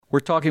We're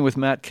talking with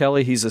Matt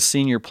Kelly. He's a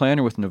senior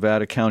planner with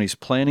Nevada County's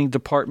Planning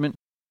Department.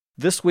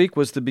 This week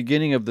was the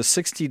beginning of the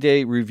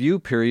 60-day review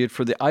period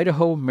for the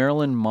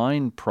Idaho-Maryland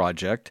Mine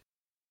project,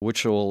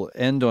 which will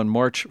end on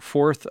March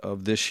 4th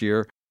of this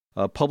year.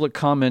 Public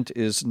comment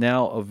is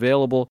now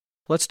available.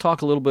 Let's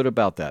talk a little bit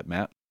about that,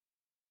 Matt.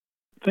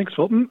 Thanks,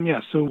 Fulton.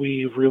 Yeah, so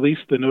we've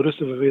released the notice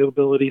of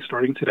availability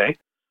starting today,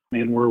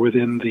 and we're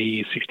within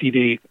the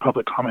 60-day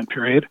public comment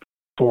period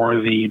for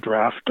the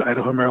draft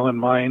Idaho-Maryland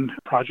Mine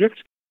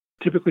project.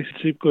 Typically,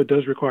 CEQA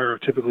does require a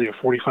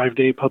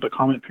 45-day public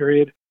comment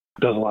period.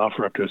 It does allow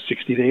for up to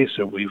 60 days,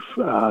 so we've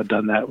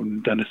done that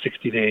and done a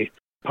 60-day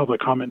public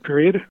comment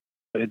period.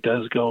 It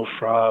does go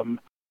from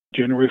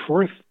January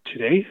 4th,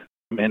 today,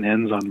 and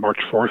ends on March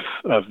 4th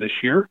of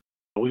this year.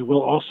 We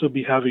will also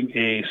be having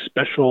a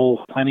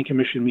special Planning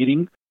Commission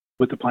meeting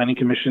with the Planning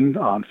Commission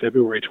on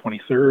February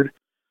 23rd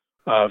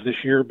of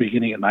this year,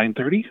 beginning at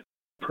 9:30.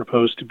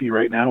 Proposed to be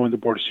right now in the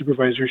Board of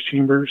Supervisors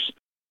chambers.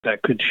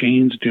 That could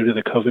change due to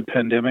the COVID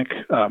pandemic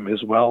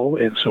as well,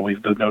 and so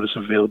the notice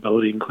of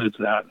availability includes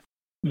that.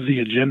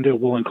 The agenda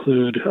will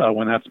include,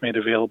 when that's made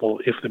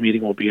available, if the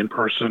meeting will be in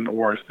person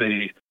or if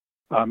the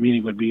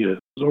meeting would be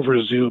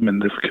over Zoom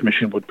and the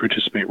commission would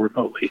participate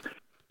remotely.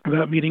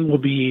 That meeting will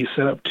be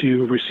set up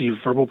to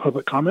receive verbal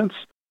public comments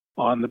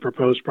on the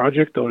proposed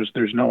project.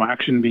 There's no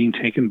action being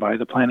taken by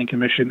the Planning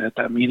Commission at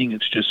that meeting.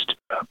 It's just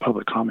a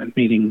public comment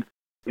meeting.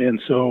 And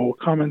so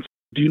comments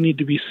do need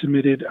to be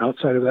submitted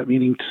outside of that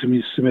meeting to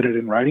be submitted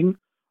in writing.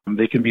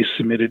 They can be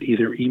submitted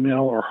either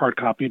email or hard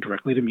copy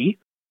directly to me.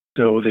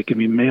 So they can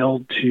be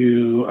mailed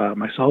to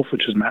myself,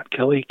 which is Matt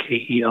Kelly,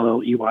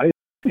 Kelley,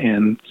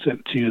 and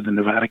sent to the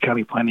Nevada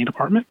County Planning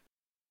Department,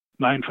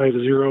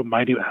 950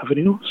 Mighty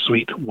Avenue,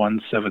 Suite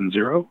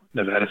 170,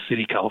 Nevada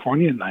City,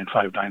 California,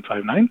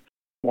 95959.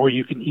 Or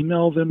you can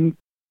email them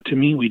to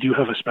me. We do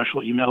have a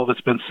special email that's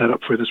been set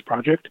up for this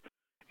project.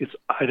 It's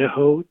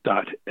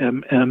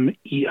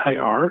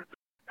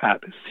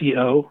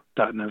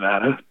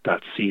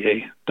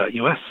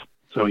idaho.mmer@co.nevada.ca.us.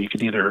 So you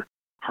can either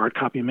hard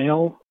copy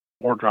mail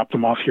or drop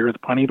them off here at the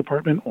Planning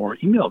Department or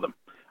email them,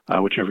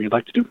 whichever you'd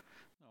like to do.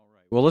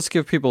 Well, let's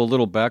give people a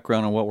little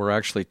background on what we're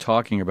actually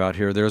talking about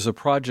here. There's a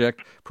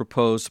project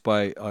proposed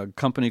by a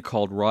company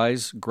called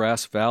Rise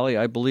Grass Valley,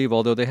 I believe,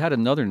 although they had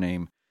another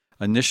name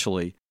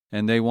initially,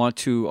 and they want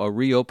to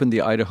reopen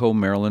the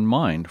Idaho-Maryland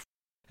mine.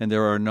 And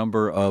there are a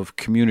number of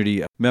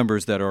community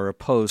members that are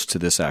opposed to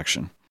this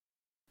action.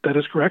 That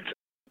is correct.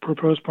 The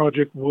proposed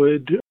project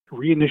would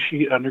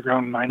reinitiate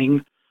underground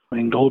mining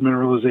and gold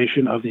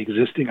mineralization of the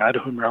existing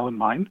Idaho-Maryland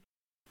mine.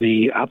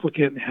 The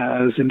applicant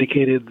has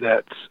indicated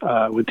that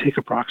it would take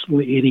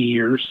approximately 80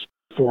 years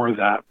for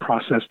that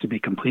process to be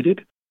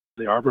completed.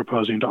 They are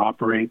proposing to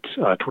operate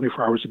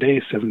 24 hours a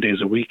day, 7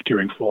 days a week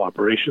during full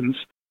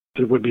operations.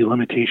 There would be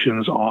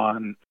limitations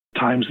on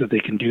times that they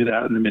can do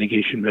that, and the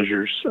mitigation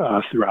measures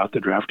throughout the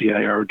draft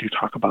EIR do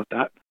talk about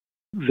that.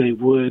 They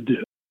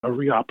would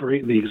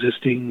reoperate the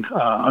existing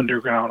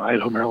underground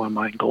Idaho-Maryland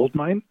mine gold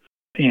mine,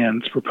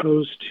 and it's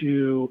proposed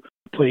to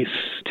place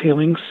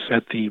tailings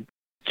at the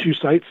two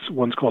sites.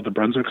 One's called the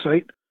Brunswick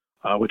site,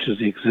 which is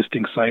the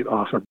existing site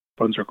off of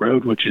Brunswick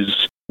Road, which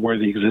is where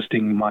the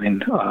existing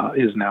mine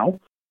is now.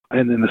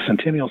 And then the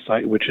Centennial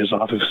site, which is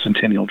off of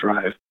Centennial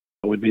Drive,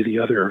 would be the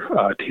other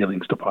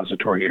tailings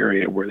depository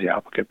area where the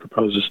applicant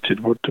proposes to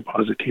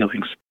deposit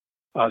tailings.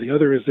 The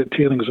other is that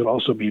tailings would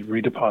also be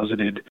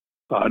redeposited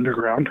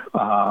underground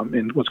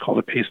in what's called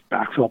a paste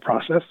backfill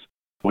process,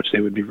 which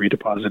they would be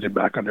redeposited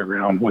back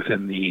underground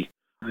within the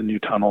new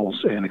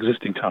tunnels and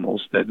existing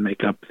tunnels that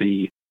make up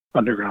the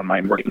underground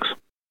mine workings.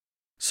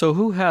 So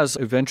who has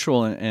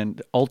eventual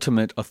and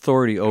ultimate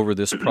authority over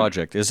this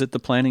project? Is it the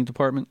Planning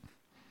Department?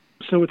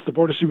 So it's the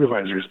Board of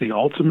Supervisors. The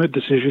ultimate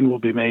decision will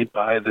be made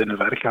by the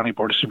Nevada County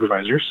Board of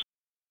Supervisors.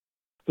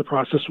 The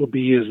process will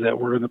be is that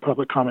we're in the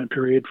public comment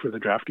period for the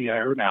draft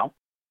EIR now.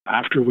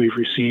 After we've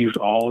received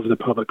all of the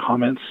public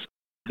comments,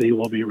 they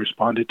will be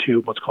responded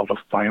to what's called a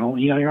final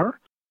EIR.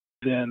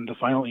 Then the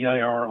final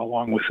EIR,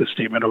 along with the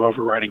statement of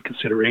overriding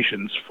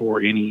considerations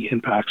for any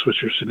impacts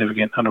which are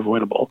significant and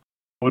unavoidable,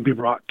 would be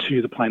brought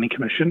to the Planning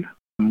Commission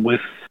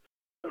with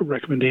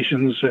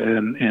recommendations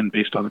and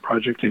based on the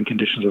project and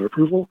conditions of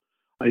approval.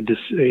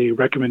 A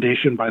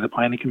recommendation by the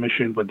Planning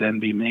Commission would then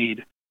be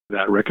made.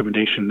 That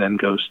recommendation then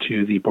goes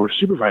to the Board of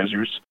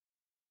Supervisors,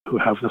 who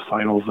have the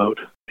final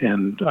vote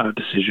and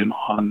decision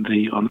on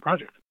the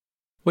project.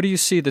 What do you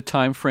see the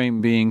time frame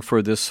being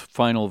for this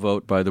final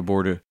vote by the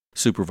Board of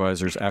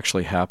Supervisors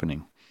actually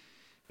happening?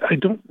 I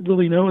don't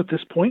really know at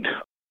this point.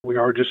 We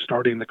are just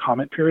starting the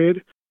comment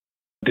period.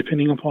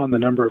 Depending upon the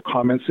number of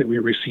comments that we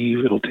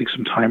receive, it'll take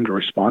some time to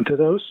respond to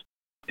those.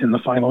 In the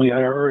final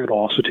EIR, it'll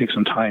also take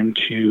some time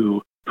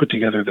to put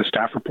together the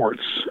staff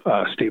reports,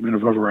 statement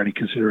of overriding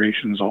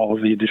considerations, all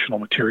of the additional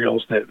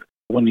materials that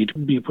will need to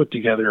be put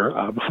together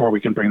before we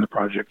can bring the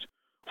project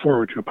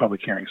forward to a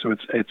public hearing. So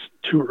it's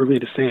too early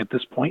to say at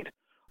this point,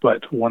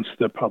 but once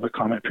the public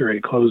comment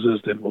period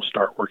closes, then we'll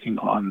start working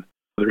on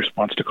the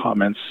response to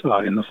comments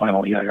in the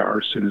final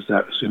EIR as soon as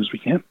we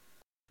can.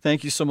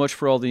 Thank you so much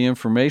for all the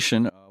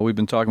information. We've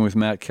been talking with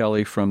Matt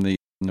Kelly from the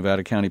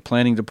Nevada County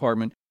Planning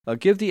Department.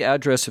 Give the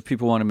address if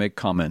people want to make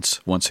comments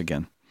once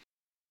again.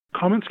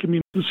 Comments can be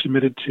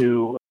submitted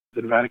to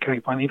the Nevada County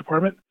Planning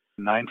Department,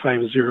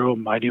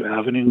 950 Maidu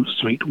Avenue,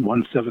 Suite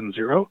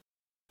 170,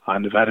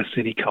 Nevada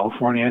City,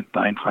 California,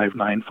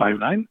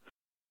 95959.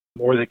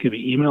 Or they can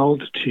be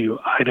emailed to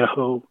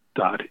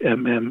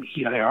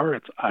idaho.mmeir,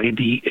 it's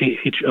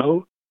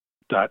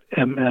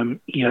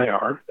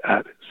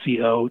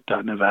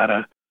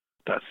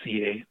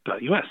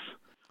idaho.mmeir@co.nevada.ca.us.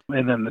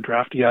 And then the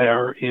draft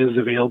EIR is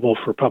available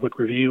for public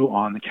review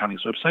on the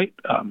county's website.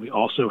 We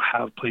also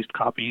have placed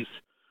copies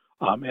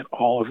at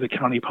all of the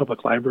county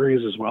public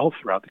libraries as well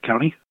throughout the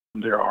county.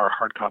 There are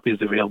hard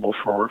copies available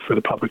for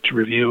the public to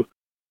review.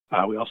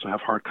 We also have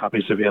hard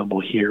copies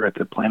available here at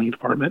the Planning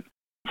Department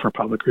for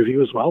public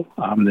review as well.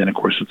 Then, of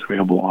course, it's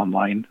available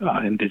online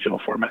in digital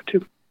format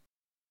too.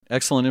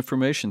 Excellent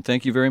information.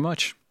 Thank you very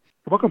much.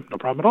 You're welcome. No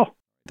problem at all.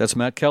 That's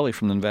Matt Kelly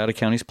from the Nevada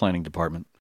County's Planning Department.